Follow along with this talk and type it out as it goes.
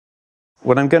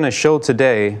What I'm going to show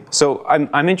today, so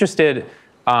I'm interested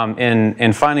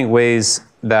in finding ways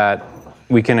that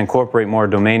we can incorporate more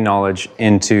domain knowledge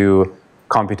into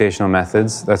computational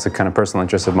methods. That's a kind of personal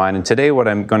interest of mine. And today what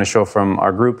I'm going to show from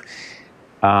our group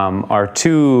are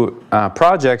two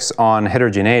projects on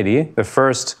heterogeneity. The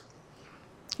first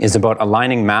is about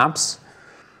aligning maps,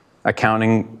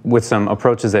 accounting with some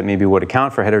approaches that maybe would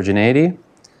account for heterogeneity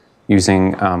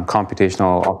using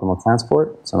computational optimal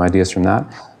transport, some ideas from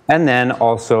that. And then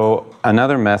also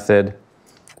another method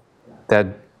that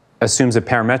assumes a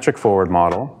parametric forward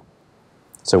model.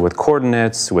 So with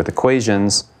coordinates, with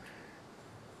equations,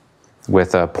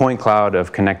 with a point cloud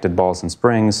of connected balls and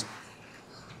springs,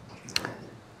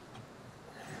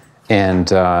 and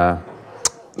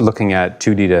looking at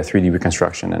 2D to 3D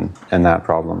reconstruction and that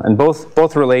problem. And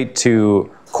both relate to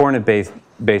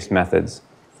coordinate-based methods,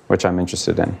 which I'm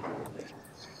interested in.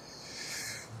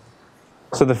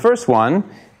 So the first one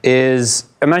is,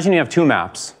 imagine you have two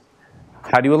maps.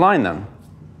 How do you align them?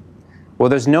 Well,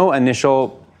 there's no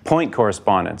initial point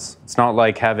correspondence. It's not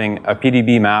like having a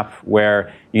PDB map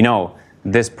where, you know,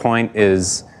 this point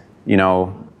is, you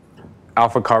know,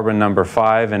 alpha carbon number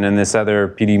 5, and in this other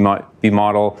PDB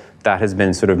model, that has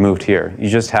been sort of moved here. You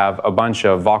just have a bunch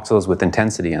of voxels with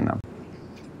intensity in them.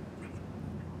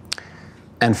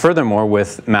 And furthermore,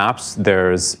 with maps,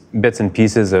 there's bits and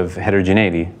pieces of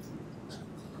heterogeneity.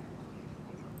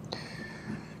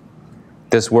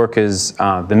 This work is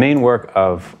the main work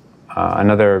of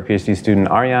another PhD student,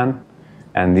 Aryan,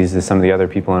 and these are some of the other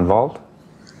people involved.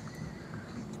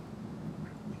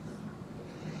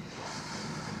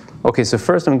 Okay, so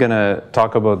first I'm going to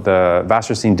talk about the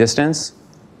Wasserstein distance.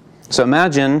 So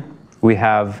imagine we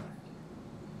have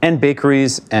n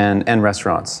bakeries and n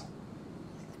restaurants.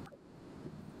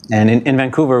 And in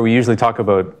Vancouver, we usually talk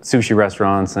about sushi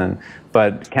restaurants,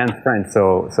 but Ken's French,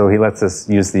 so he lets us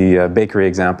use the bakery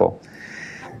example.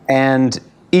 And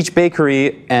each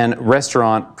bakery and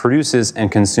restaurant produces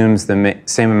and consumes the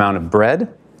same amount of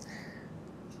bread.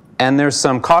 And there's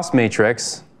some cost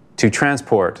matrix to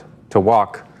transport, to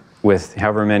walk with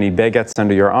however many baguettes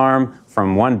under your arm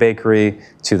from one bakery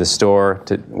to the store,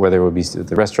 to whether it would be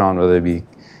the restaurant, whether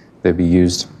they'd be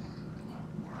used.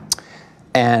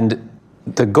 And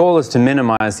the goal is to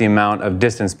minimize the amount of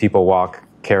distance people walk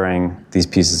carrying these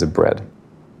pieces of bread.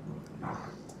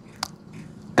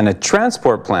 And a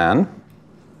transport plan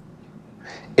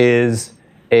is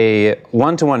a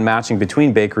one-to-one matching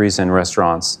between bakeries and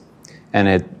restaurants.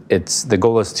 And the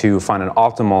goal is to find an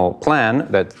optimal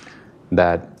plan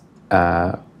that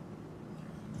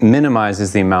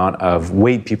minimizes the amount of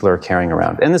weight people are carrying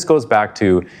around. And this goes back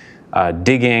to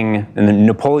digging, in the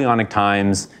Napoleonic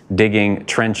times, digging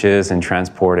trenches and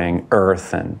transporting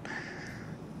earth and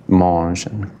mange.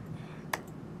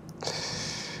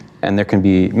 And there can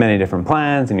be many different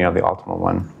plans, and you have the optimal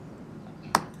one.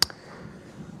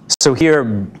 So here,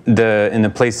 in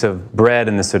the place of bread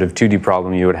in this sort of 2D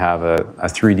problem, you would have a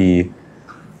 3D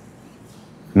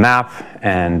map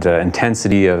and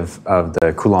intensity of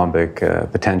the Coulombic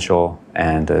potential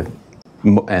and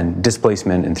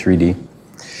displacement in 3D.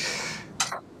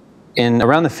 In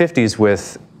around the 50s,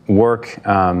 with work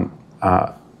around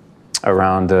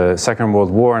the Second World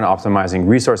War and optimizing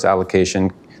resource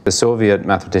allocation, the Soviet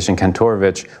mathematician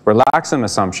Kantorovich relaxed some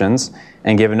assumptions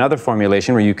and gave another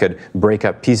formulation where you could break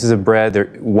up pieces of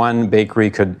bread. One bakery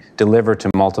could deliver to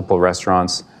multiple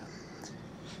restaurants.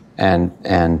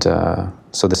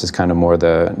 So this is kind of more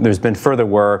there's been further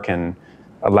work in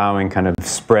allowing kind of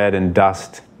spread and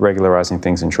dust, regularizing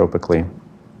things entropically.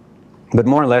 But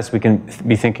more or less, we can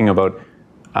be thinking about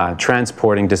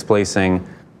transporting, displacing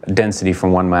density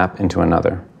from one map into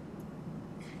another.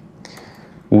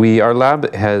 Our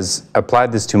lab has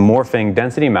applied this to morphing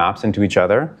density maps into each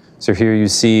other. So here you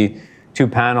see two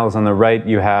panels. On the right,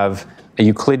 you have a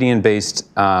Euclidean-based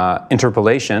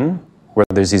interpolation, where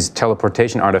there's these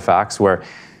teleportation artifacts where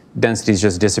density is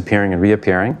just disappearing and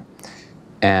reappearing.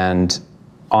 And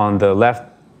on the left,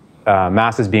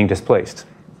 mass is being displaced.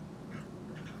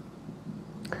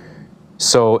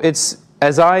 So as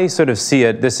I sort of see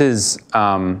it, this is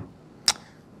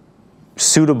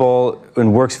suitable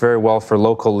and works very well for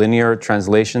local linear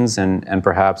translations and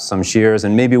perhaps some shears,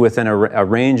 and maybe within a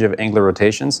range of angular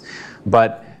rotations.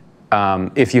 But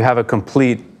if you have a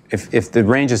complete, if the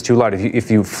range is too large, if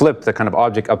you flip the kind of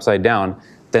object upside down,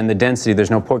 then the density,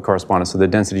 there's no point correspondence, so the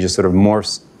density just sort of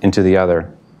morphs into the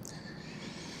other.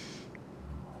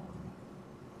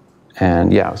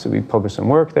 And yeah, so we published some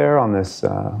work there on this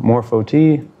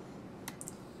morph-OT.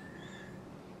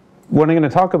 What I'm going to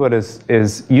talk about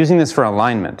is using this for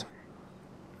alignment,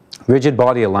 rigid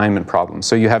body alignment problems.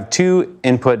 So you have two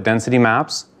input density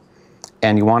maps,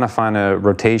 and you want to find a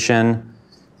rotation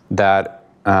that,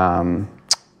 and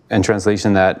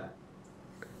translation that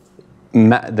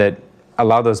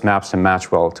allow those maps to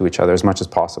match well to each other as much as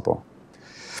possible.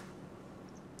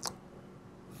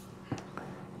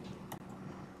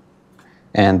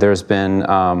 And there's been,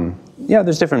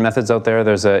 there's different methods out there.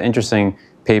 There's an interesting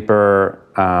paper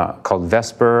called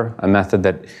Vesper, a method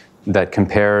that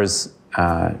compares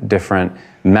different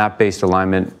map-based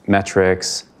alignment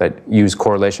metrics that use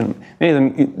correlation. Many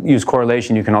of them use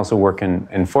correlation. You can also work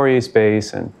in Fourier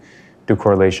space and do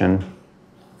correlation.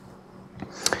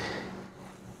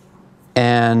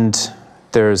 And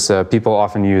there's people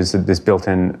often use this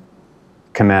built-in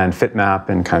command fitmap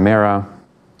in Chimera.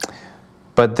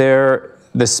 But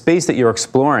the space that you're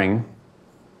exploring,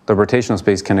 the rotational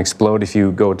space, can explode if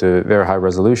you go to very high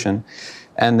resolution.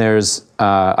 And there's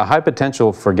a high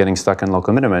potential for getting stuck in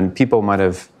local minima. And people might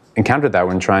have encountered that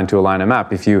when trying to align a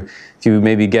map. If you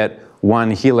maybe get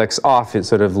one helix off, it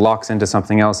sort of locks into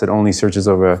something else that only searches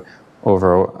over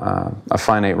a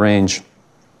finite range.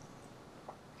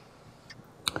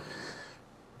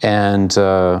 And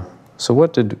so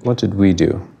what did we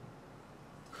do?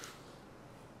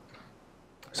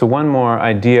 So one more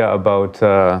idea about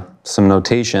some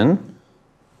notation.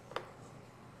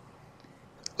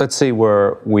 Let's say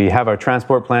we have our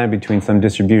transport plan between some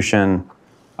distribution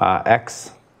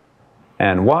x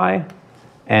and y,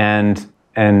 and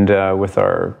with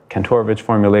our Kantorovich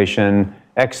formulation,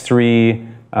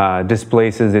 x3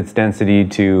 displaces its density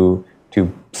to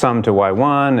some to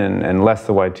y1 and less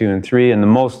to y2 and 3, and the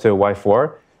most to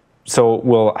y4. So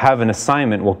we'll have an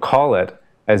assignment, we'll call it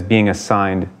as being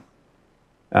assigned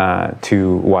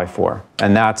to y4.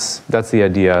 And that's the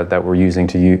idea that we're using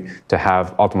to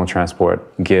have optimal transport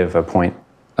give a point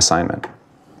assignment.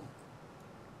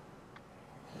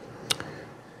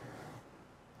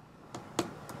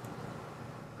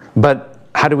 But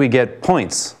how do we get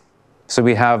points? So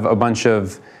we have a bunch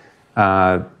of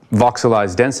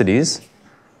voxelized densities,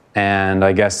 and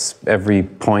I guess every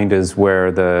point is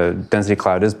where the density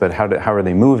cloud is, but how are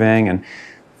they moving? And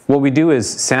what we do is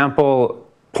sample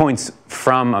points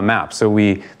from a map. So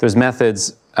there's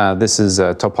methods, this is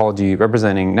a topology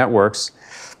representing networks,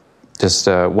 just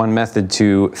one method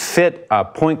to fit a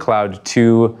point cloud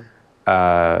to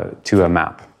a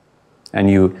map. And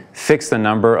you fix the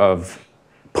number of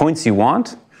points you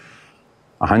want,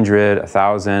 100,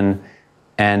 1,000,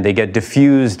 and they get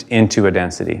diffused into a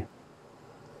density.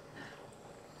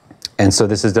 And so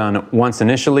this is done once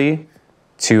initially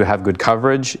to have good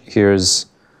coverage. Here's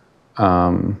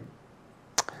how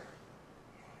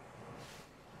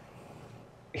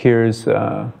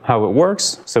it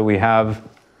works. So we have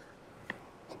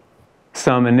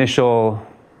some initial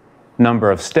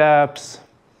number of steps,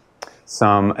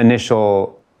 some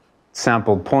initial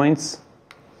sampled points.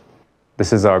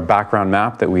 This is our background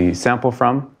map that we sample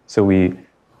from. So we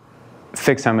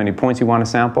fix how many points you want to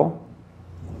sample.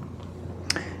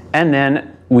 And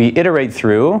then we iterate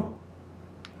through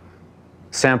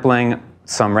sampling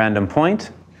some random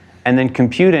point and then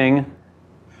computing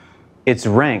its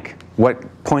rank,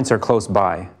 what points are close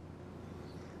by.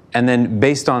 And then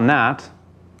based on that,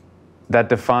 that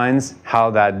defines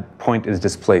how that point is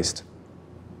displaced.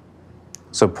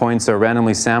 So points are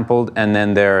randomly sampled and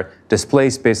then they're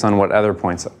displaced based on where other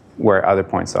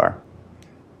points are.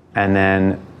 And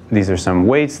then these are some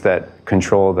weights that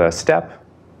control the step.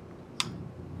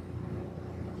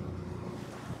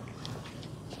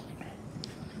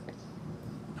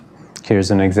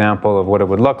 Here's an example of what it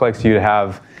would look like. So you'd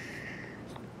have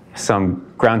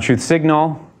some ground truth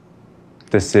signal.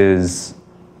 This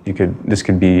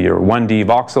could be your 1D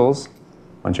voxels, a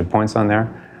bunch of points on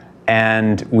there.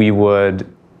 And we would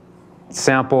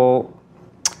sample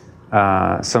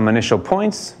some initial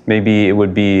points. Maybe it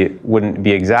wouldn't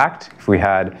be exact. If we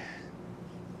had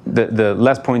the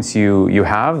less points you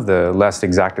have, the less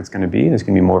exact it's going to be. There's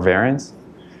going to be more variance.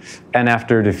 And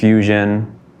after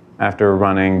diffusion, after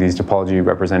running these topology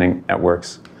representing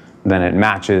networks, then it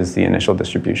matches the initial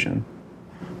distribution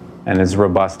and is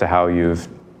robust to how you've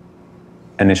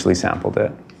initially sampled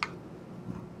it.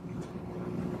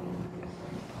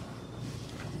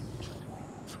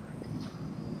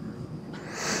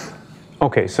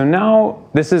 Okay, so now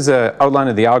this is an outline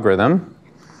of the algorithm.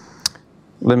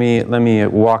 Let me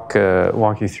walk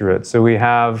you through it. So we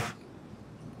have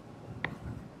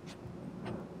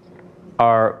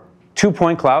our 2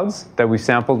 point clouds that we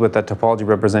sampled with that topology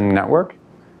representing network,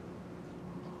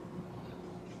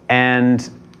 and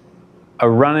a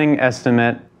running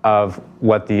estimate of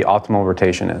what the optimal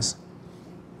rotation is.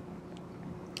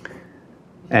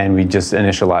 And we just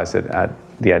initialize it at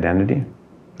the identity.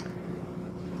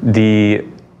 The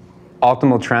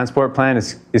optimal transport plan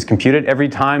is computed. Every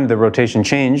time the rotation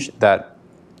changed, that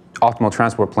optimal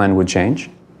transport plan would change.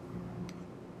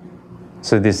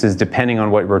 So this is depending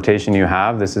on what rotation you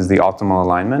have. This is the optimal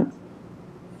alignment.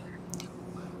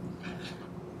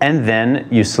 And then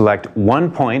you select one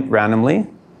point randomly.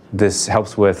 This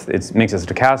helps with, it makes it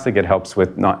stochastic. It helps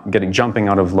with not jumping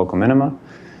out of local minima.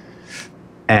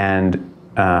 And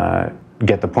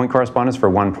get the point correspondence for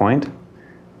one point.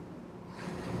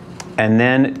 And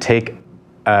then take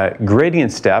a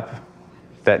gradient step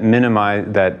that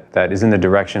that is in the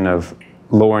direction of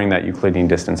lowering that Euclidean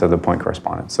distance of the point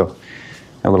correspondence. So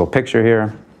a little picture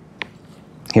here.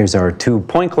 Here's our 2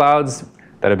 point clouds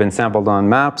that have been sampled on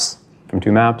maps, from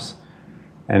 2 maps.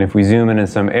 And if we zoom in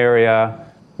some area,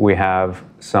 we have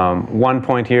some 1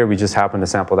 point here. We just happen to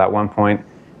sample that 1 point.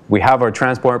 We have our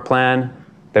transport plan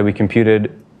that we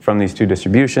computed from these 2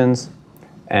 distributions.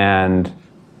 And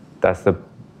that's the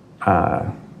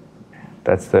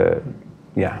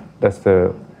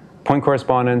point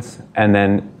correspondence, and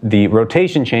then the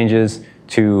rotation changes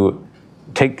to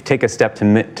take a step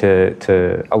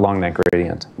to along that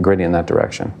gradient in that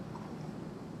direction.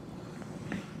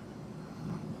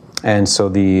 And so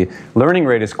the learning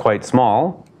rate is quite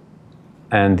small,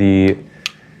 and the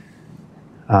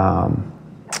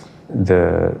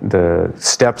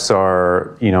steps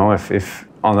are, if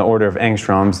on the order of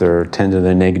angstroms, they're 10 to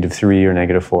the -3 or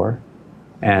 -4.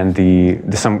 And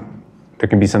there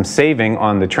can be some saving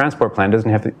on the transport plan. It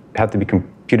doesn't have to be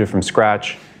computed from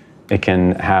scratch. It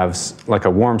can have like a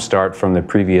warm start from the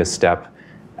previous step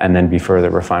and then be further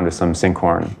refined with some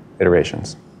sinkhorn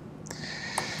iterations.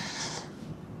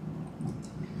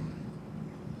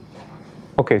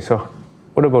 Okay, so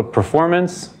what about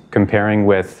performance comparing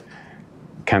with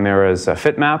Chimera's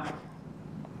fit map?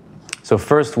 So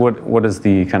first, what is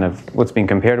the what's being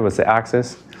compared to? What's the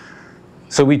axis?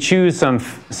 So we choose some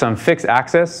fixed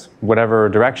axis, whatever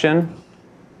direction,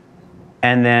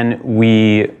 and then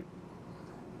we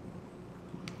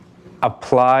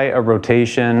apply a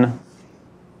rotation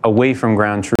away from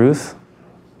ground truth.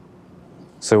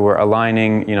 So we're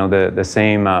aligning, the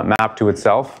same map to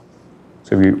itself.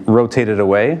 So we rotate it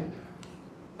away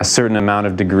a certain amount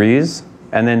of degrees,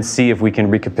 and then see if we can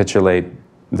recapitulate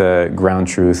the ground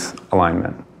truth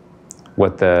alignment,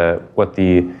 what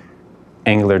the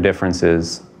angular difference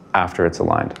is after it's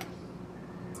aligned.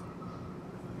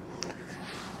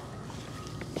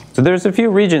 So there's a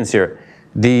few regions here.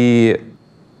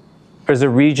 There's a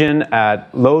region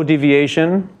at low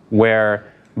deviation where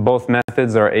both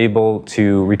methods are able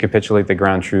to recapitulate the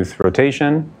ground truth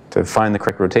rotation to find the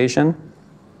correct rotation.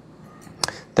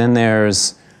 Then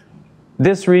there's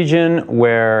this region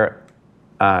where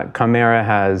Chimera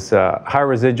has high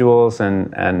residuals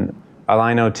and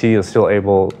AlignOT is still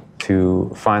able to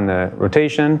find the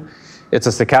rotation. It's a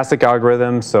stochastic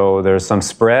algorithm, so there's some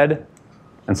spread.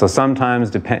 And so sometimes,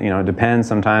 it depends,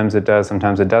 sometimes it does,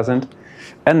 sometimes it doesn't.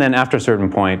 And then after a certain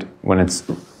point, when it's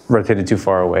rotated too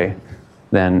far away,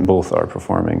 then both are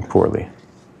performing poorly.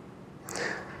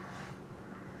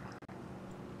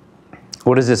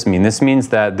 What does this mean? This means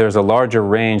that there's a larger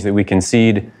range that we can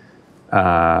seed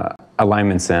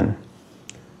alignments in.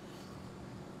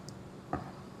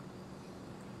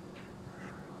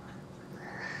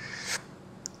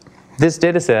 This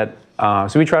data set,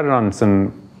 so we tried it on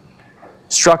some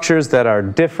structures that are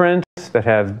different, that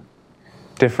have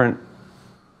different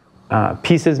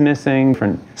pieces missing,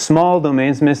 different small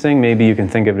domains missing. Maybe you can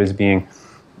think of it as being,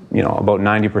 about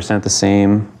 90% the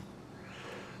same.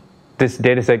 This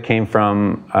data set came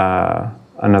from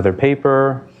another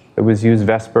paper that was used,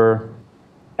 Vesper,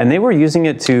 and they were using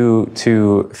it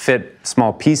to fit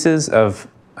small pieces of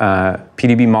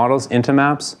PDB models into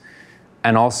maps,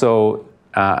 and also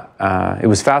it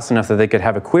was fast enough that they could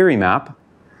have a query map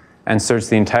and search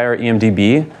the entire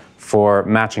EMDB for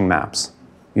matching maps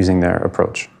using their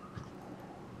approach.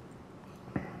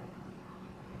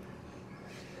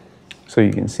 So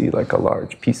you can see like a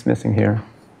large piece missing here.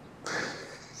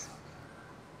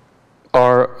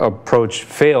 Our approach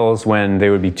fails when they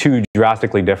would be too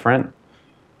drastically different,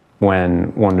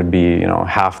 when one would be,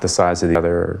 half the size of the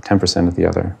other, or 10% of the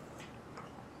other.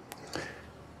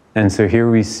 And so here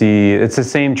we see, it's the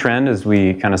same trend as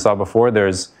we kind of saw before.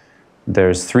 There's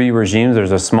 3 regimes.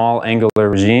 There's a small angular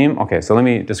regime. Okay, so let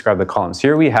me describe the columns.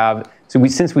 Here we have,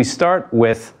 since we start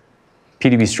with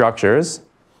PDB structures,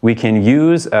 we can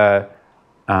use a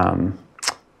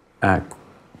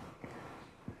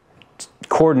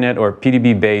coordinate or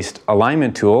PDB-based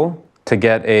alignment tool to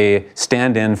get a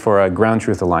stand-in for a ground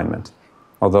truth alignment.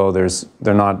 Although there's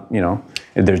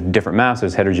different maps,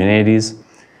 there's heterogeneities.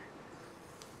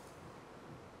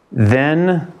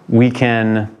 Then we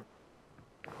can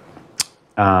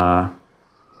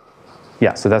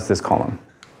yeah, so that's this column.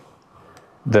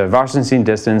 The Wasserstein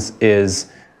distance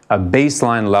is a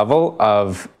baseline level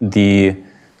of the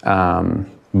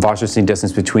Wasserstein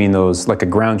distance between those, like a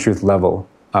ground truth level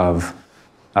of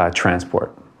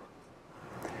transport.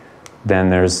 Then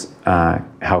there's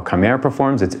how chimera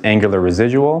performs, its angular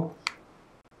residual,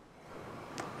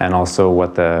 and also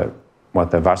what the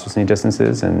Wasserstein distance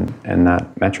is in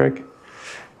that metric.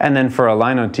 And then for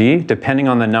AlignOT, depending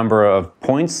on the number of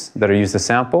points that are used to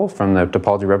sample from the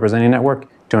topology representing network,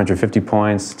 250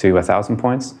 points to 1,000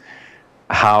 points,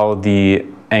 how the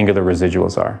angular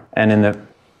residuals are. And in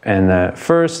the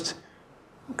first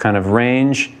kind of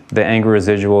range, the angular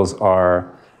residuals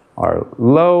are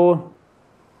low.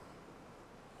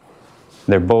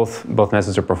 They're both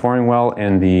methods are performing well.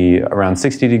 In the around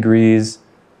 60 degrees,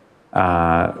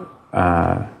 the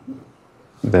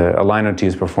AlignOT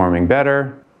is performing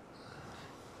better.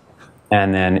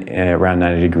 And then around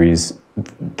 90 degrees,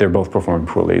 they're both performing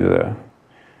poorly.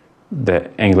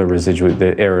 The angular residual,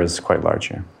 the error is quite large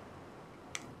here.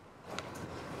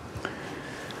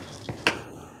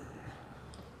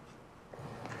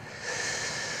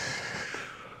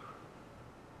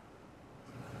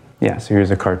 Yeah, so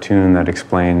here's a cartoon that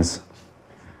explains,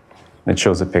 it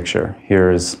shows a picture.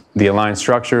 Here's the aligned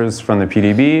structures from the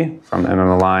PDB, from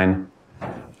MM-Align,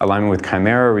 alignment with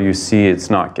chimera, where you see it's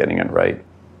not getting it right.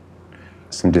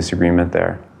 Some disagreement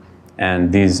there.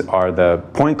 And these are the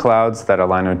point clouds that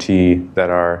AlignOT, that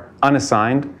are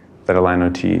unassigned, that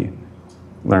AlignOT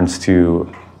learns to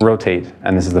rotate,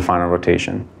 and this is the final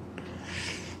rotation.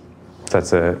 So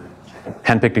that's a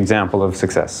handpicked example of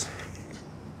success.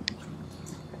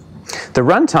 The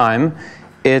runtime,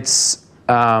 it's,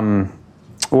 we're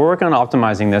working on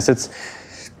optimizing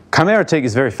this. Chimera take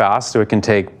is very fast, so it can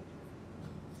take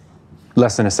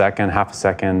less than a second, half a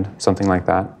second, something like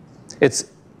that.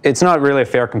 It's not really a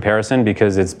fair comparison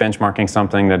because it's benchmarking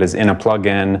something that is in a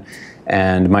plugin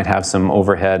and might have some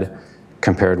overhead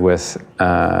compared with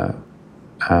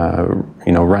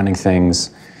running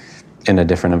things in a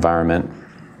different environment.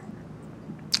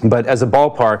 But as a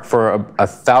ballpark, for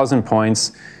 1,000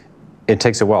 points, it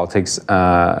takes a while. It takes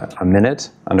a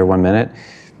minute, under 1 minute.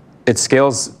 It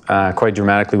scales quite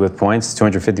dramatically with points.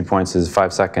 250 points is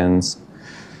 5 seconds.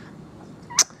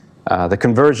 The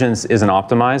convergence isn't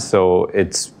optimized, so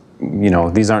it's,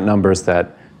 these aren't numbers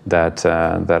that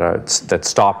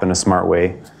stop in a smart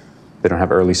way. They don't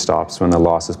have early stops when the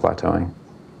loss is plateauing.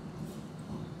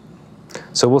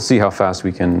 So we'll see how fast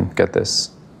we can get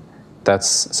this. That's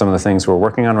some of the things we're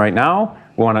working on right now.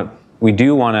 We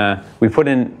put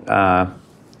in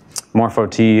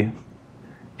MorphOT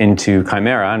into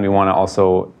Chimera, and we want to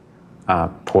also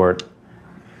port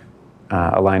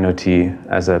AlignOT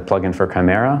as a plugin for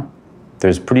Chimera.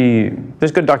 There's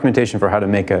good documentation for how to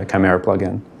make a Chimera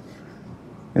plugin,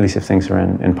 at least if things are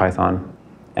in Python,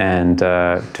 and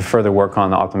to further work on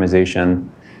the optimization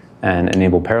and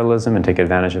enable parallelism and take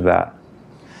advantage of that.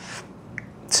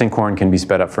 Sinkhorn can be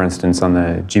sped up, for instance, on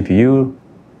the GPU.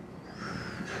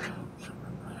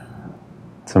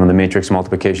 Some of the matrix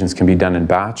multiplications can be done in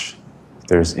batch.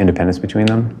 There's independence between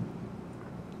them.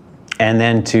 And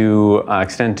then to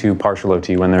extend to partial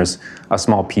OT when there's a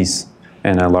small piece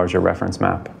in a larger reference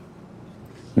map.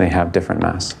 They have different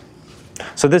mass.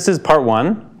 So this is part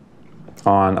 1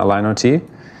 on AlignOT.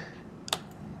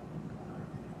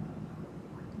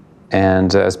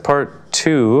 And as part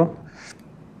 2,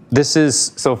 this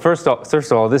is, so first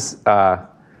of all, this part,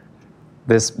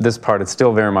 it's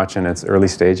still very much in its early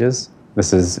stages.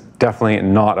 This is definitely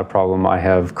not a problem I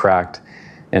have cracked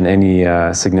in any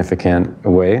significant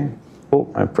way. Oh,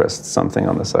 I pressed something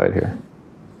on the side here.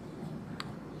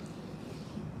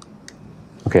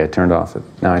 Okay, I turned off it.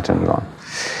 Now I turned it on.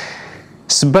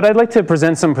 But I'd like to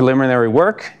present some preliminary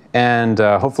work and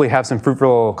hopefully have some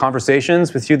fruitful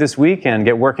conversations with you this week and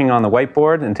get working on the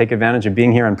whiteboard and take advantage of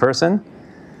being here in person.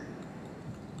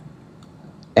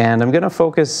 And I'm going to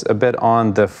focus a bit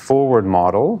on the forward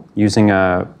model, using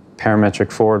a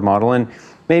parametric forward model. And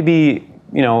maybe,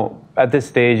 at this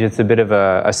stage, it's a bit of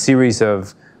a series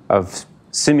of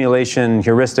simulation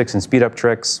heuristics and speed-up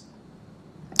tricks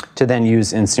to then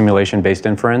use in simulation-based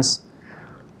inference.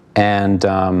 And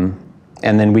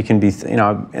then we can be,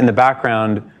 in the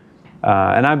background,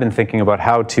 and I've been thinking about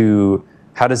how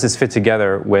does this fit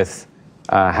together with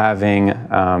having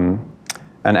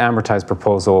an amortized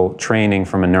proposal training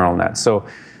from a neural net. So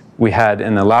we had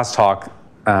in the last talk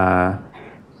a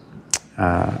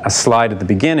slide at the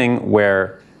beginning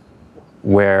where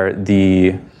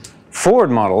the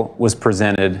forward model was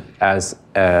presented as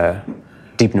a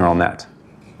deep neural net,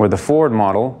 where the forward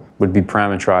model would be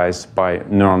parameterized by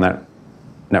neural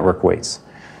network weights.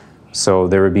 So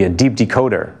there would be a deep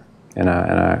decoder in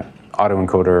a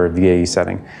autoencoder or VAE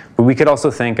setting. But we could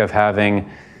also think of having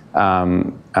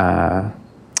the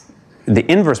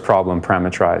inverse problem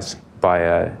parameterized by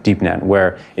a deep net,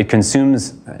 where it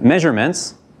consumes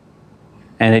measurements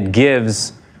and it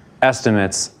gives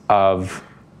estimates of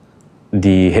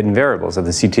the hidden variables, of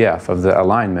the CTF, of the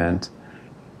alignment,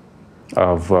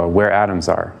 of where atoms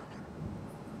are.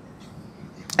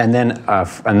 And then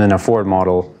a forward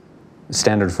model,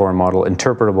 standard forward model,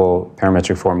 interpretable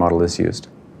parametric forward model is used.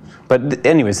 But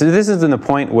anyway, so this isn't the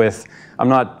point with, I'm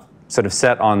not sort of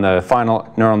set on the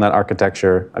final neural net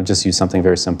architecture. I've just used something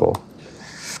very simple.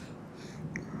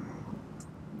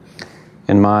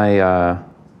 In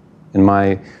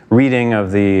my reading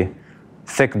of the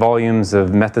thick volumes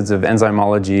of methods of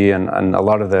enzymology and a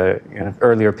lot of the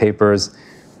earlier papers,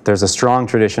 there's a strong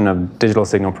tradition of digital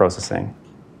signal processing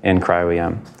in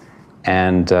cryo-EM.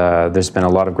 And there's been a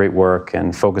lot of great work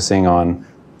and focusing on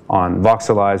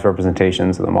voxelized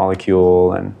representations of the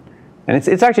molecule. And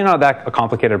it's actually not that a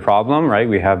complicated problem, right?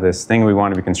 We have this thing we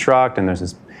want to reconstruct, and there's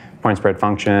this point spread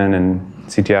function and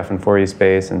CTF and Fourier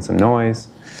space and some noise.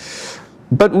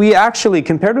 But we actually,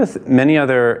 compared with many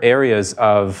other areas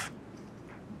of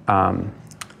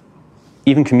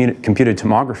even computed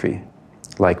tomography,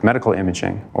 like medical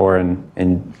imaging or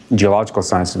in geological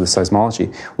sciences with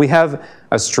seismology, we have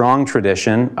a strong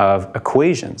tradition of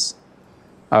equations,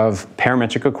 of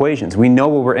parametric equations. We know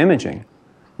what we're imaging.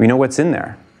 We know what's in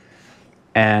there.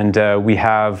 And we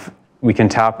can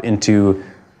tap into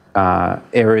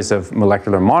areas of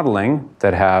molecular modeling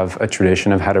that have a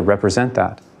tradition of how to represent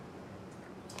that.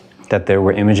 That there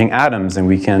were imaging atoms, and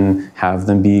we can have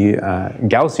them be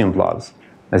Gaussian blobs,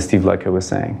 as Steve Ledka was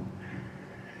saying.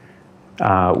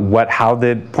 How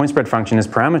the point spread function is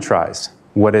parametrized,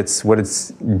 what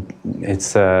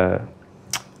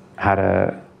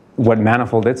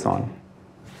manifold it's on.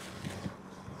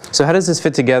 So how does this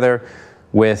fit together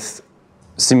with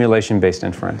simulation-based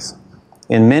inference?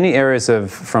 In many areas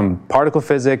from particle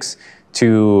physics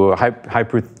to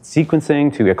high-proof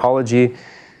sequencing to ecology,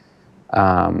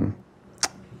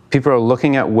 people are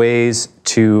looking at ways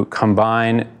to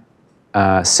combine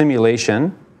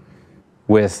simulation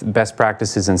with best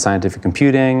practices in scientific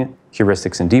computing,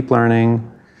 heuristics in deep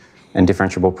learning, and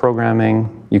differentiable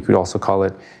programming, you could also call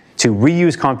it, to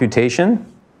reuse computation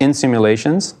in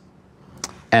simulations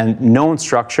and known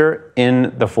structure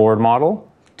in the forward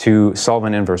model to solve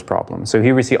an inverse problem. So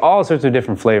here we see all sorts of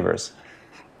different flavors,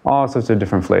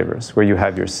 where you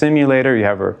have your simulator, you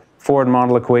have your forward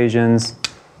model equations,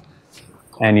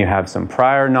 and you have some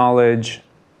prior knowledge.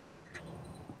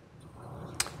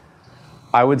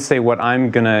 I would say what I'm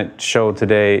going to show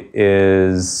today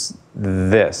is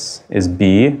this, is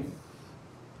B,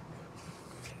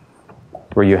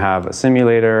 where you have a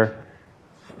simulator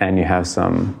and you have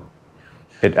some,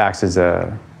 it acts as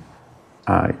a,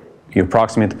 you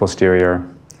approximate the posterior.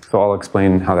 So I'll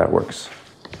explain how that works.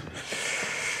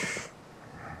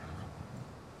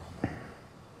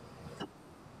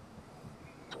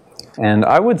 And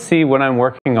I would see what I'm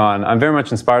working on, I'm very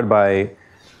much inspired by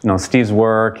Steve's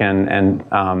work and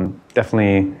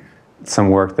definitely some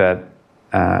work that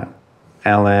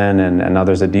Ellen and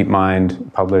others at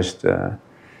DeepMind published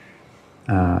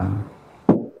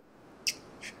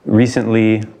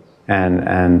recently,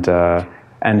 and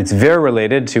it's very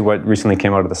related to what recently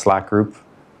came out of the Slack group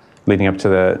leading up to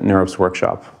the NeurOps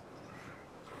workshop.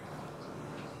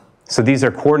 So these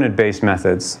are coordinate-based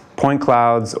methods, point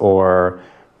clouds or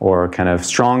kind of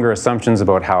stronger assumptions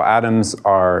about how atoms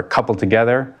are coupled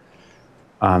together.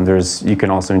 You can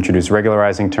also introduce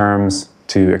regularizing terms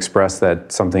to express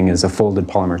that something is a folded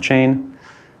polymer chain.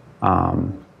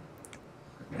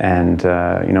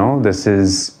 This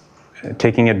is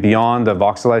taking it beyond the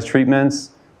voxelized treatments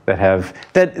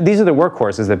these are the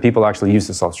workhorses that people actually use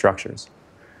to solve structures.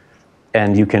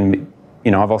 And you can,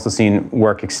 I've also seen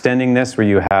work extending this where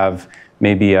you have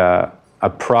maybe a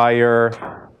prior,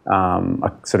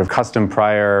 a sort of custom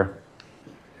prior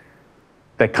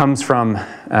that comes from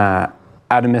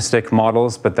atomistic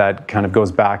models, but that kind of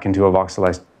goes back into a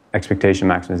voxelized expectation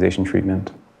maximization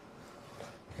treatment.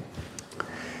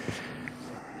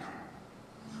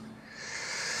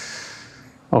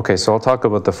 Okay, so I'll talk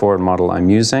about the forward model I'm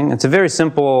using. It's a very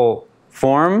simple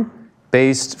form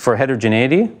based for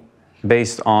heterogeneity,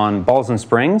 based on balls and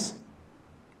springs.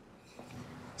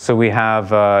 So we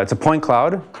have, it's a point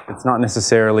cloud. It's not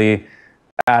necessarily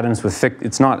atoms with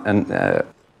it's not an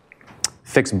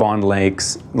fixed bond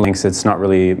links. It's not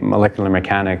really molecular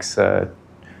mechanics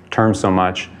term so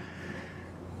much.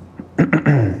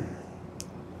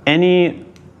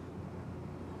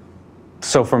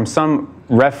 So from some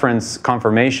reference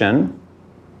conformation,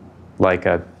 like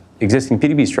a existing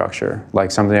PDB structure,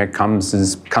 like something that comes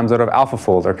out of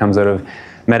AlphaFold or comes out of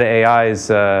Meta AI's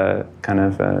kind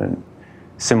of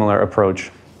similar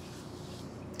approach,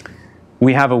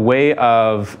 we have a way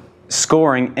of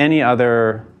scoring any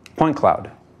other point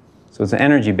cloud. So it's an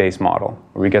energy-based model,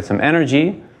 where we get some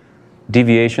energy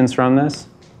deviations from this.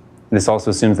 This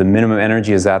also assumes the minimum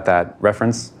energy is at that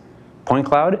reference point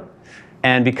cloud.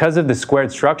 And because of the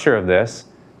squared structure of this,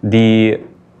 the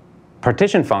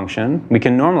partition function, we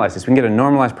can normalize this. We can get a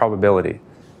normalized probability,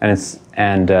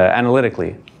 and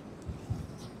analytically.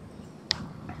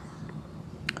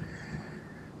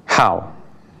 How?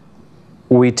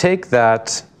 We take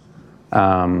that,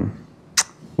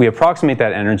 we approximate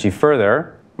that energy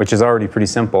further, which is already pretty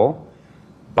simple,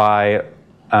 by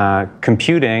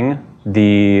computing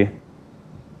the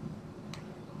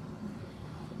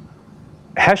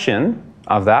Hessian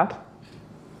of that,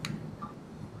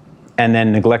 and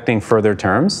then neglecting further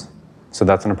terms. So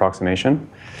that's an approximation.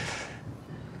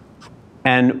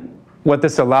 And what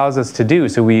this allows us to do,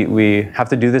 so we have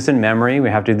to do this in memory, we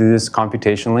have to do this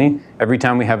computationally. Every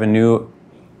time we have a new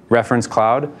reference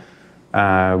cloud,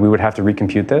 we would have to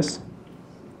recompute this.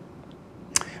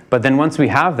 But then once we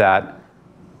have that,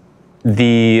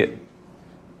 the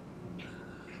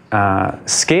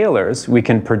scalars we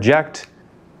can project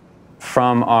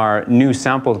from our new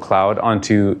sampled cloud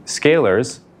onto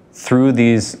scalars through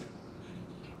these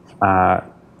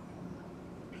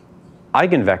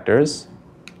eigenvectors,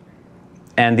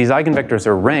 and these eigenvectors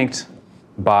are ranked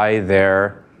by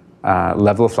their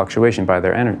level of fluctuation, by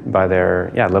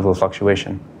their level of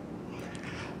fluctuation.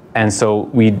 And so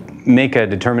we make a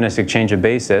deterministic change of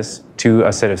basis to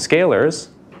a set of scalars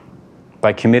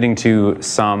by committing to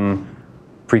some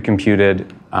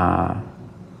pre-computed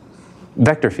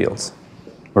vector fields,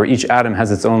 where each atom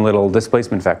has its own little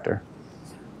displacement vector.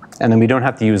 And then we don't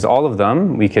have to use all of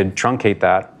them. We could truncate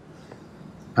that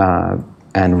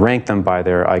and rank them by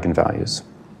their eigenvalues.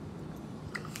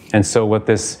 And so what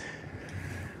this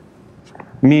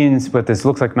means, what this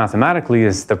looks like mathematically,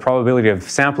 is the probability of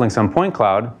sampling some point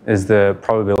cloud is the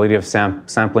probability of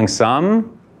sampling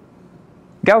some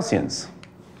Gaussians,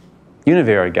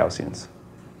 univariate Gaussians.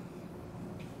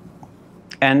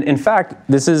 And in fact,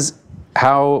 this is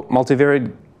how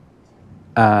multivariate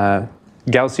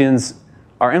Gaussians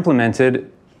are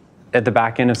implemented at the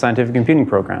back end of scientific computing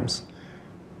programs.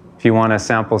 If you want to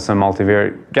sample some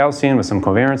multivariate Gaussian with some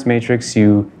covariance matrix,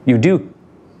 you do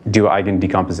eigen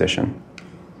decomposition.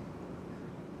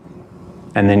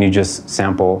 And then you just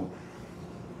sample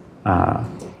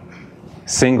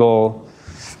single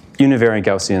univariate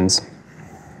Gaussians.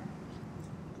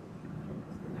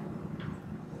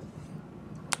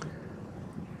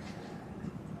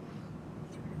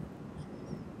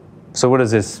 So what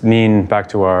does this mean back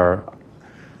to our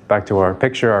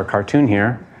picture, our cartoon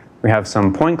here? We have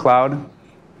some point cloud,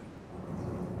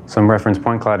 some reference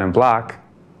point cloud in black.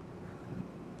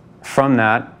 From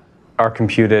that are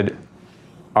computed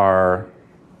our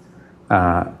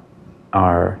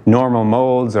normal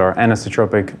modes, our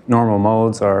anisotropic normal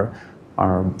modes, are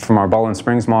from our ball and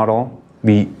springs model.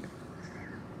 We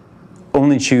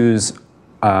only choose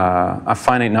a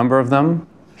finite number of them.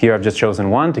 Here I've just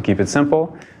chosen one to keep it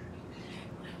simple.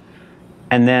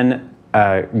 And then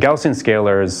Gaussian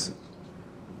scalars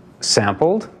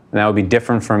sampled, and that would be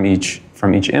different from each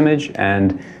image,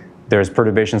 and there's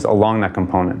perturbations along that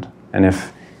component. And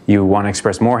if you want to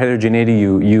express more heterogeneity,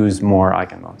 you use more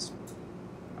eigenmodes.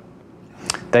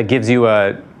 That gives you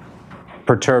a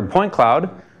perturbed point cloud,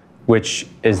 which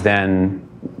is then,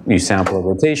 you sample a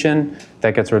rotation,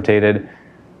 that gets rotated.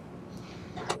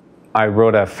 I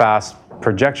wrote a fast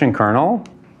projection kernel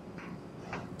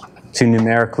to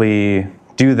numerically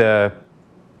do the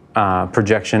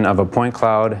projection of a point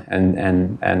cloud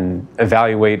and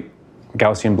evaluate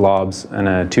Gaussian blobs in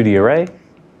a 2D array.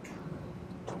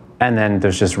 And then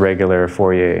there's just regular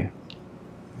Fourier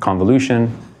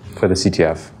convolution for the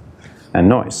CTF and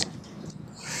noise.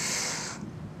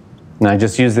 And I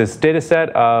just used this data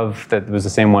set that was the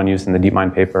same one used in the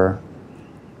DeepMind paper.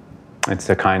 It's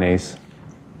a kinase.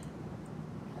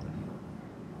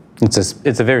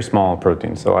 It's a very small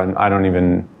protein, so I don't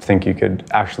even think you could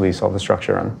actually solve the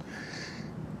structure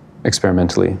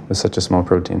experimentally with such a small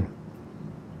protein.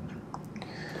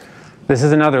 This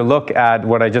is another look at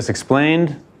what I just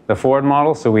explained, the forward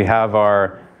model. So we have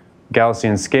our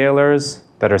Gaussian scalars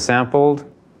that are sampled.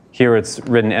 Here it's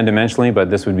written n-dimensionally,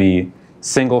 but this would be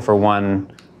single for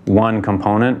one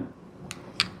component.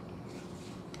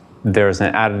 there's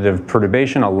an additive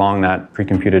perturbation along that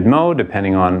precomputed mode,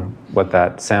 depending on what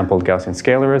that sampled Gaussian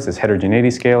scalar is, this heterogeneity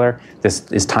scalar.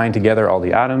 This is tying together all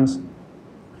the atoms.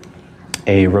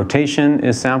 A rotation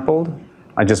is sampled.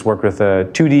 I just worked with a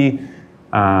 2D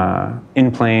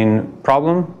in-plane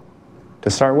problem to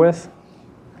start with.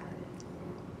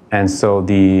 And so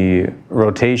the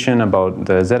rotation about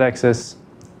the z-axis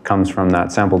comes from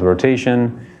that sampled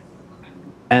rotation.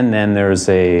 And then there's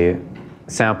a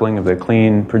sampling of the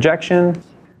clean projection,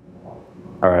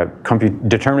 or a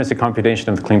deterministic computation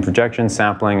of the clean projection,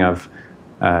 sampling of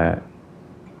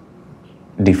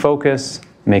defocus,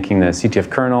 making the CTF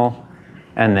kernel,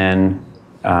 and then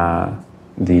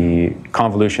the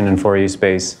convolution in Fourier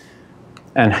space.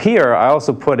 And here I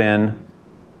also put in,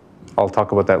 I'll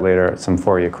talk about that later, some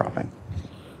Fourier cropping.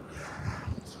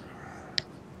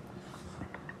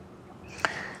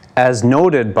 As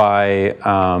noted by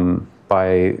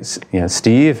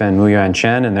Steve and Muyuan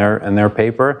Chen in their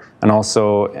paper, and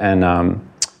also in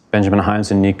Benjamin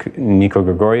Himes and Nico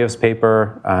Grigoriev's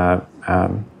paper,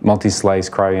 multi-slice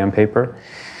cryo-EM paper,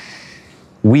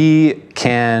 we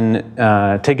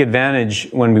can take advantage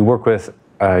when we work with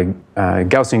a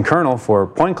Gaussian kernel for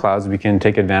point clouds. We can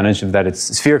take advantage of that it's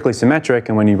spherically symmetric,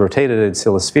 and when you rotate it, it's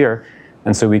still a sphere.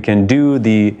 And so we can do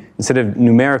instead of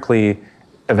numerically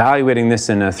evaluating this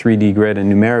in a 3D grid and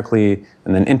numerically,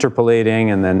 and then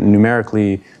interpolating, and then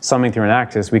numerically summing through an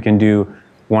axis, we can do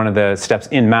one of the steps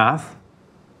in math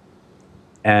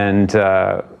and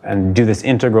do this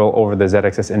integral over the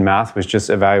z-axis in math, which just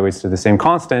evaluates to the same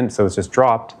constant, so it's just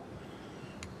dropped.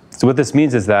 So what this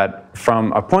means is that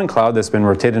from a point cloud that's been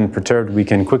rotated and perturbed, we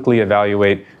can quickly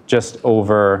evaluate just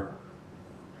over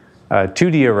a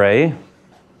 2D array.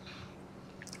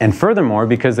 And furthermore,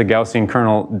 because the Gaussian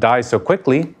kernel dies so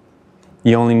quickly,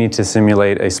 you only need to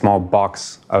simulate a small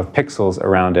box of pixels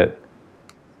around it.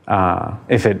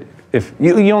 If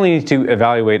you only need to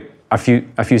evaluate a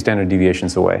few standard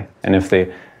deviations away, and if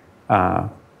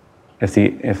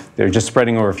they're just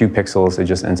spreading over a few pixels, it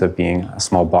just ends up being a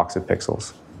small box of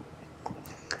pixels.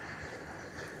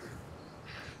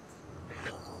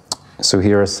 So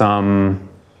here's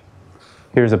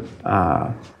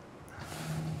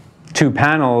two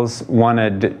panels, one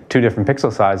at two different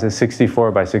pixel sizes,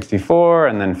 64 by 64,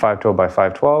 and then 512 by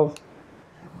 512.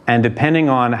 And depending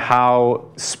on how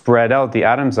spread out the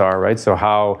atoms are, right, so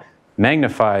how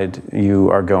magnified you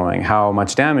are going, how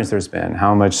much damage there's been,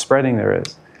 how much spreading there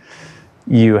is,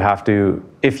 you have to,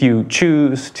 if you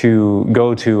choose to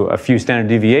go to a few standard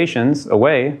deviations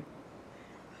away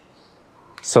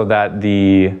so that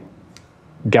the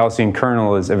Gaussian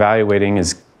kernel is evaluating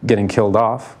is getting killed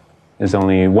off, is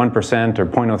only 1% or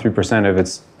 0.03% of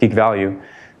its peak value,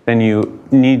 then you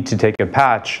need to take a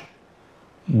patch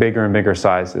bigger and bigger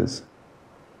sizes.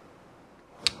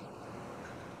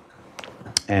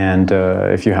 And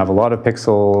if you have a lot of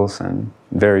pixels and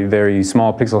very, very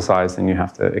small pixel size, then you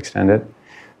have to extend it.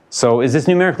 So is this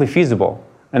numerically feasible?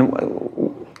 And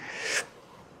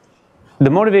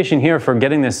the motivation here for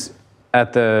getting this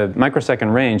at the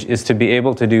microsecond range is to be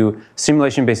able to do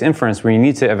simulation-based inference where you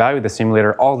need to evaluate the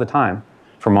simulator all the time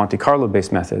for Monte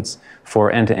Carlo-based methods, for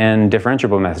end-to-end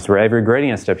differentiable methods, where every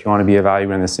gradient step you want to be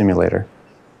evaluating the simulator.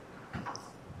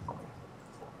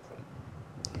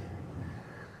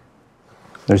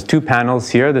 There's two panels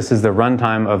here. This is the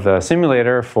runtime of the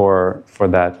simulator for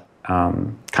that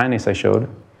kinase I showed.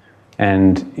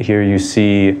 And here you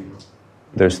see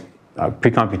there's a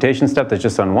pre-computation step that's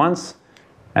just done once.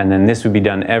 And then this would be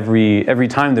done every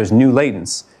time there's new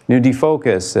latents, new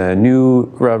defocus,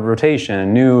 new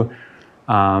rotation, new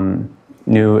A&M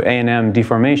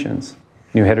deformations,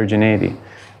 new heterogeneity.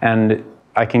 And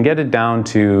I can get it down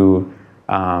to,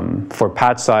 for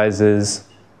patch sizes,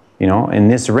 you know, in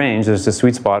this range, there's a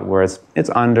sweet spot where it's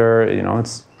under, you know,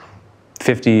 it's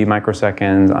 50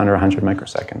 microseconds, under 100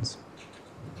 microseconds.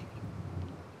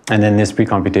 And then this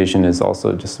pre-computation is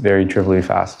also just very trivially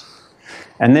fast.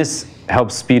 And this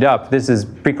helps speed up. This is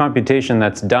pre-computation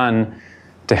that's done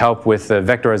to help with the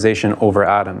vectorization over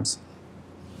atoms.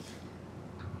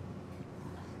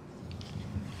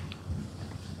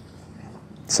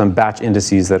 Some batch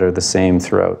indices that are the same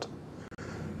throughout,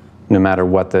 no matter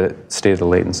what the state of the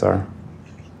latents are.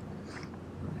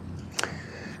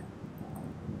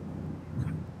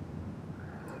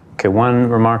 Okay, one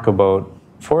remark about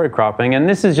Fourier cropping, and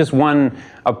this is just one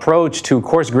approach to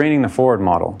coarse graining the forward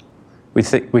model. We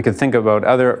could think about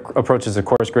other approaches to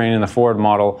coarse graining in the forward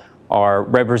model are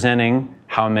representing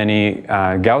how many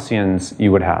Gaussians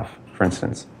you would have, for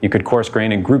instance. You could coarse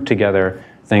grain and group together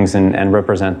things and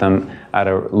represent them at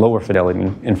a lower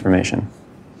fidelity information.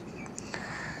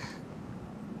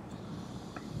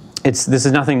 this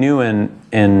is nothing new in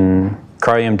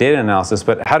cryo-EM data analysis,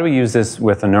 but how do we use this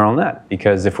with a neural net?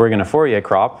 Because if we're going to Fourier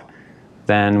crop,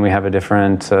 then we have a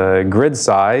different grid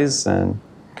size, and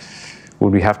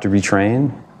would we have to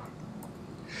retrain?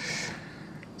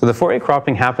 So the Fourier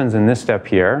cropping happens in this step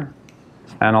here,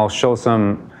 and I'll show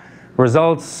some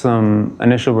results, some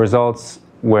initial results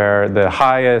where the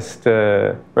highest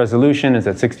resolution is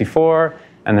at 64,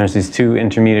 and there's these two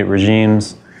intermediate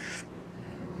regimes.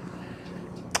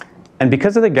 And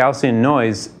because of the Gaussian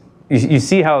noise, you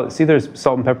see there's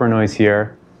salt and pepper noise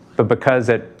here, but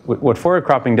because what Fourier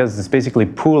cropping does is basically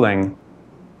pooling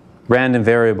random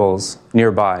variables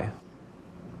nearby.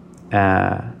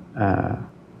 A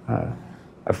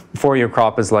Fourier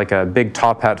crop is like a big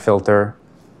top hat filter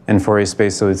in Fourier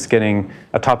space, so it's getting,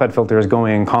 a top hat filter is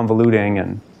going and convoluting,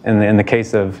 and in the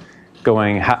case of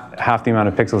going half the amount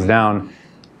of pixels down,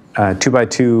 2 by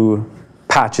 2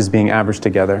 patch is being averaged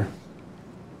together.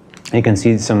 You can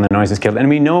see some of the noise is scaled, and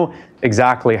we know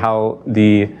exactly how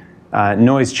the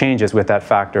noise changes with that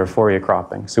factor of Fourier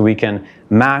cropping. So we can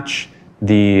match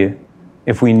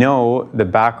if we know the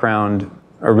background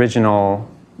original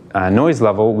noise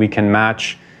level, we can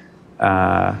match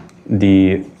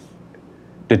the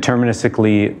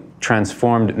deterministically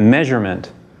transformed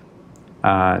measurement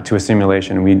to a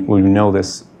simulation. We know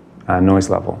this noise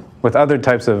level. With other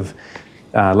types of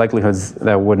likelihoods,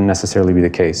 that wouldn't necessarily be the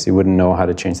case. You wouldn't know how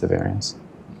to change the variance.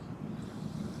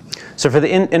 So for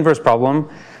the inverse problem,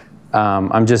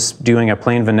 I'm just doing a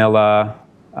plain vanilla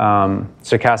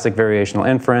stochastic variational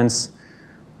inference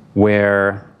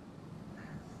where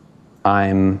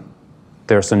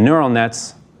there are some neural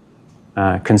nets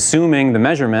consuming the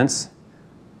measurements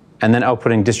and then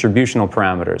outputting distributional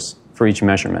parameters for each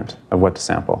measurement of what to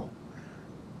sample.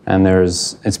 And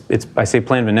I say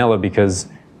plain vanilla because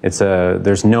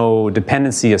there's no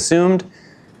dependency assumed.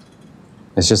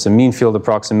 It's just a mean field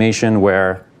approximation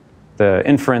where the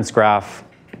inference graph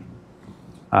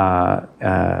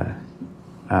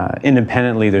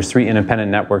independently, there's 3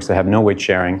 independent networks that have no weight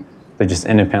sharing. They just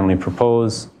independently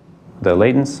propose the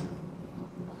latents.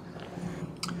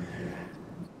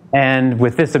 And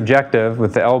with this objective,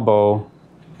 with the elbow,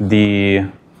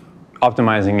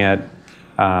 optimizing it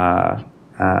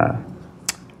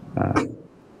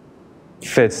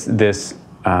fits this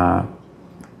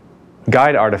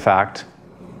guide artifact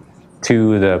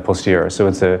to the posterior. So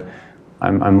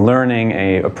I'm learning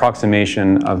an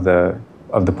approximation of the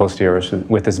posterior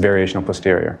with this variational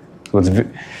posterior.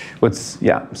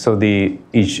 So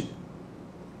each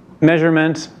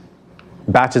measurement,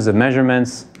 batches of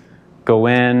measurements, go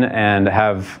in and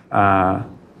have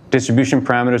distribution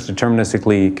parameters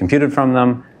deterministically computed from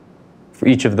them. For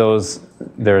each of those,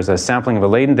 there's a sampling of a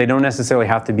latent. They don't necessarily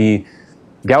have to be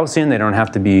Gaussian. They don't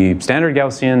have to be standard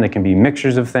Gaussian. They can be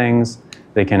mixtures of things.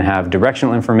 They can have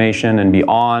directional information and be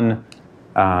on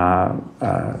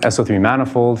SO3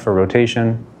 manifold for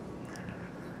rotation.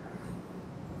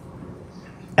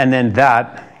 And then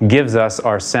that gives us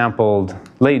our sampled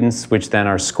latents, which then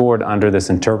are scored under this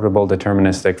interpretable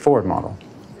deterministic forward model.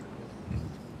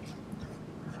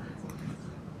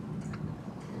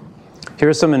 Here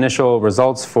are some initial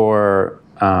results for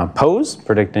pose,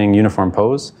 predicting uniform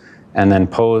pose, and then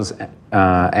pose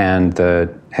and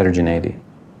the heterogeneity.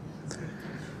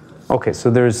 Okay, so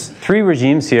there's 3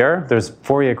 regimes here. There's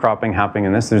Fourier cropping happening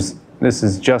in this. This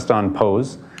is just on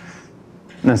pose.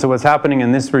 And so what's happening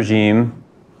in this regime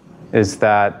is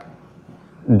that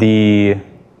the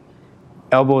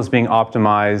elbow is being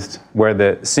optimized where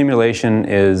the simulation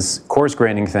is coarse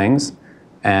graining things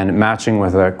and matching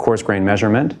with a coarse grain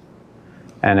measurement.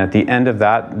 And at the end of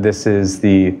that, this is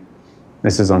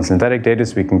on synthetic data,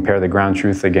 so we compare the ground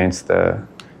truth against the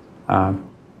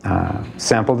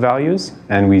sampled values.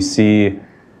 And we see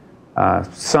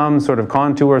some sort of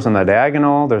contours on the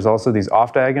diagonal. There's also these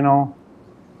off-diagonal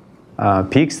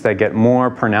peaks that get more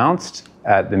pronounced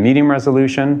at the medium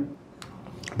resolution,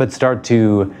 but start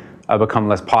to become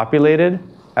less populated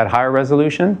at higher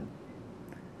resolution.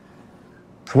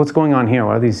 So what's going on here?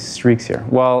 What are these streaks here?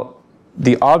 Well,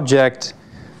 the object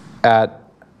at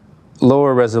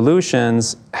lower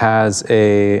resolutions has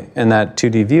in that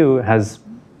 2D view, has,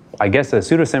 I guess, a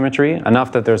pseudosymmetry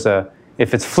enough that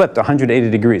if it's flipped 180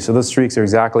 degrees, so those streaks are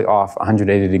exactly off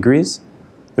 180 degrees.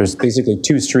 There's basically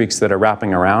 2 streaks that are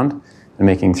wrapping around and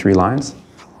making 3 lines.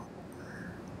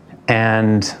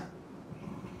 And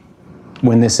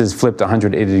when this is flipped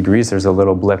 180 degrees, there's a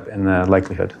little blip in the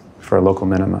likelihood for a local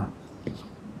minima.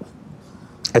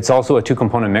 It's also a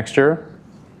 2-component mixture.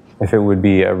 If it would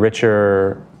be a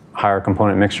richer, higher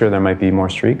component mixture, there might be more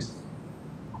streaks.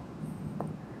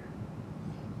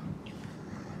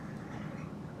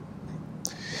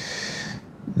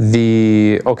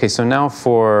 Okay, so now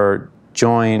for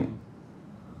joint,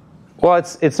 well,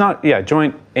 it's not, yeah,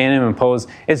 joint A&M and pose.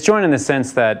 It's joint in the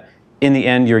sense that in the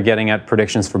end you're getting at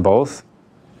predictions for both,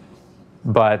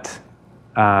 but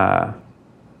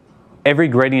every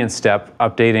gradient step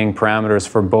updating parameters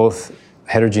for both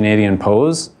heterogeneity and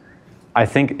pose, I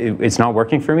think it's not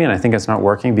working for me, and I think it's not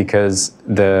working because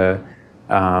the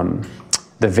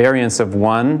variance of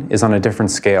one is on a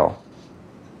different scale.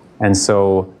 And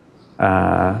so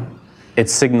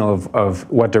its signal of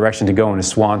what direction to go and is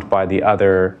swamped by the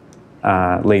other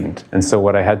latent. And so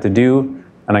what I had to do,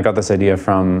 and I got this idea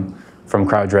from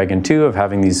CryoDragon 2 of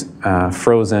having these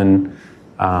frozen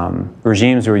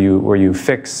regimes where you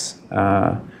fix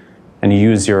and you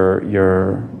use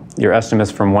your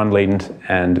estimates from one latent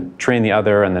and train the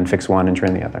other, and then fix one and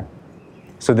train the other.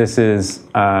 So this is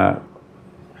at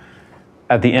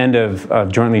the end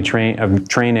of jointly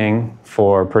training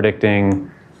for predicting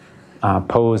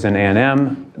pose and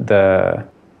A&M, the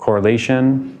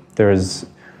correlation, so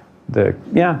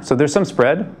there's some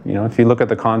spread. You know, if you look at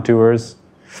the contours,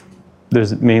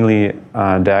 there's mainly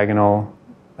diagonal,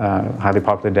 highly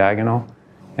populated diagonal,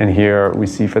 and here we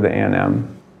see for the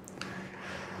A&M.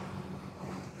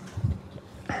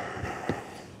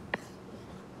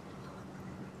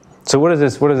 So what does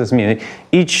this mean?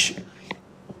 Each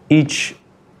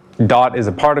dot is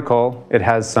a particle. It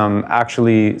has some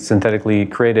actually synthetically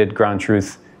created ground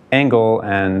truth angle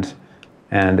and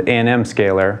A&M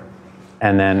scalar,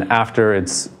 and then after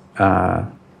it's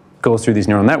goes through these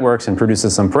neural networks and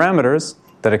produces some parameters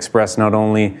that express not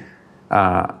only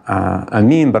a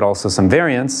mean but also some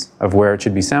variance of where it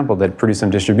should be sampled that produce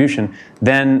some distribution,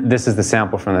 then this is the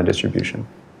sample from that distribution.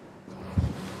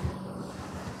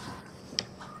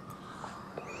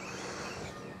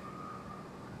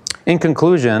 In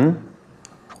conclusion,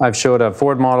 I've showed a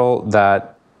forward model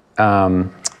that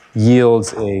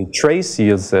yields a trace,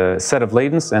 yields a set of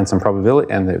latents and some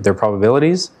probability and their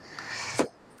probabilities.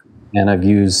 And I've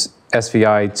used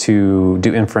SVI to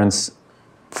do inference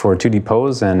for 2D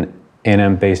pose and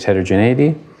A&M based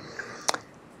heterogeneity.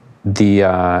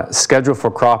 The schedule for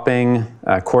cropping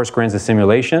coarse grains of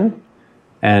simulation,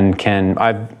 and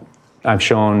I've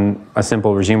shown a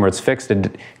simple regime where it's fixed.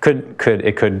 It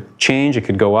could change, it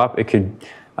could go up, it could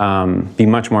be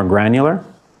much more granular.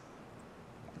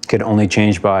 It could only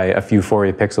change by a few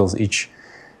Fourier pixels each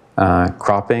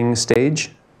cropping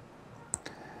stage.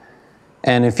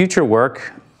 And in future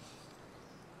work,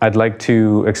 I'd like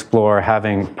to explore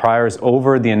having priors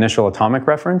over the initial atomic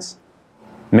reference,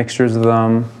 mixtures of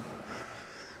them,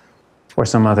 or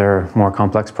some other more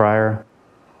complex prior,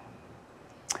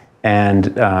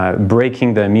 and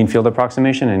breaking the mean field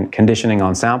approximation and conditioning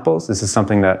on samples. This is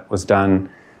something that was done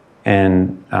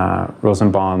in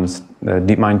Rosenbaum's the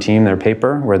DeepMind team, their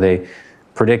paper, where they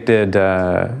predicted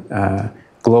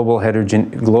global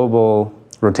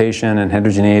rotation and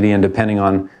heterogeneity, and depending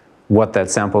on what that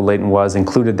sample latent was,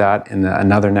 included that in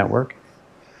another network.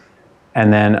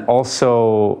 And then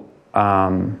also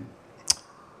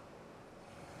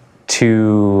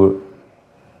to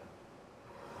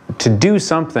do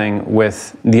something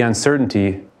with the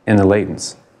uncertainty in the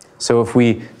latents. So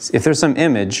if there's some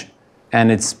image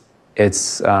and its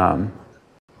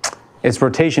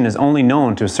rotation is only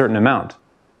known to a certain amount,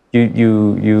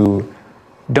 you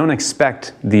don't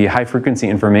expect the high frequency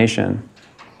information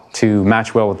to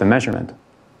match well with the measurement,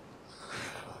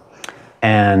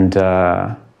 and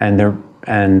that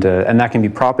can be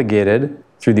propagated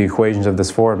through the equations of this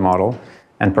forward model,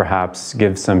 and perhaps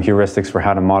give some heuristics for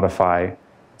how to modify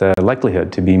the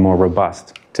likelihood to be more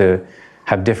robust, to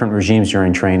have different regimes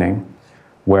during training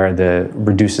where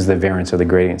reduces the variance of the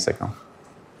gradient signal.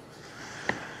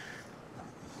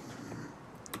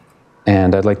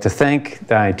 And I'd like to thank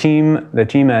the team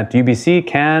at UBC,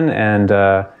 Can, and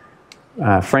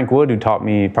Frank Wood, who taught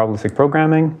me probabilistic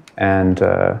programming, and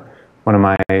one of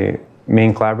my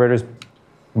main collaborators,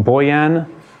 Boyan.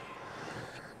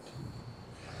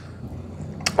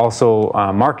 Also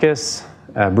Marcus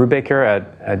Brubaker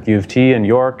at U of T in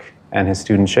York, and his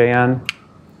student Cheyenne.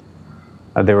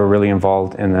 They were really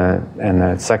involved in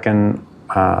the second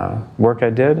work I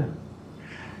did.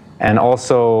 And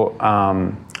also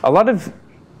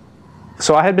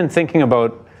so I had been thinking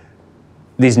about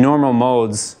these normal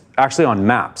modes actually on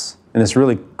maps in this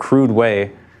really crude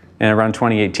way. And around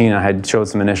 2018, I had showed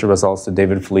some initial results to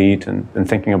David Fleet and been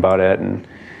thinking about it.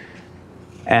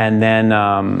 And then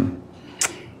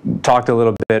talked a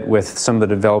little bit with some of the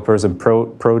developers of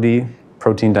ProD,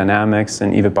 Protein Dynamics,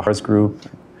 and Eva Bahar's group.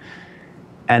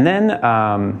 And then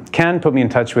Ken put me in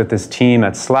touch with this team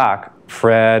at Slack,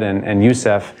 Fred and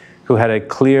Youssef, who had a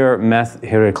clear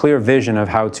vision of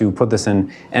how to put this in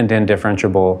end-to-end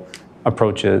differentiable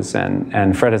approaches.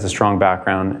 And Fred has a strong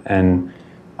background in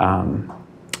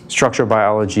structural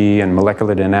biology and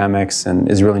molecular dynamics,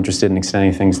 and is really interested in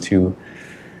extending things to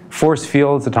force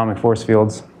fields, atomic force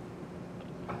fields.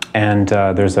 And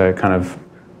there's a kind of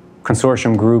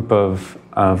consortium group of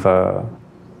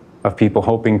people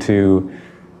hoping to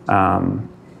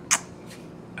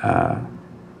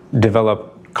develop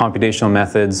computational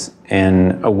methods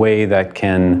in a way that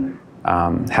can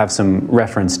have some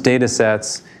reference data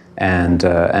sets and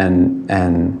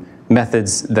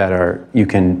methods that you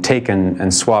can take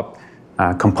and swap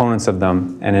components of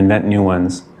them and invent new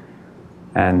ones.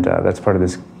 And that's part of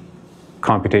this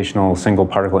computational single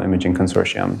particle imaging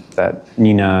consortium that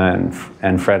Nina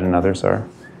and Fred and others are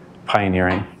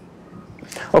pioneering.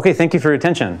 Okay, thank you for your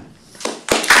attention.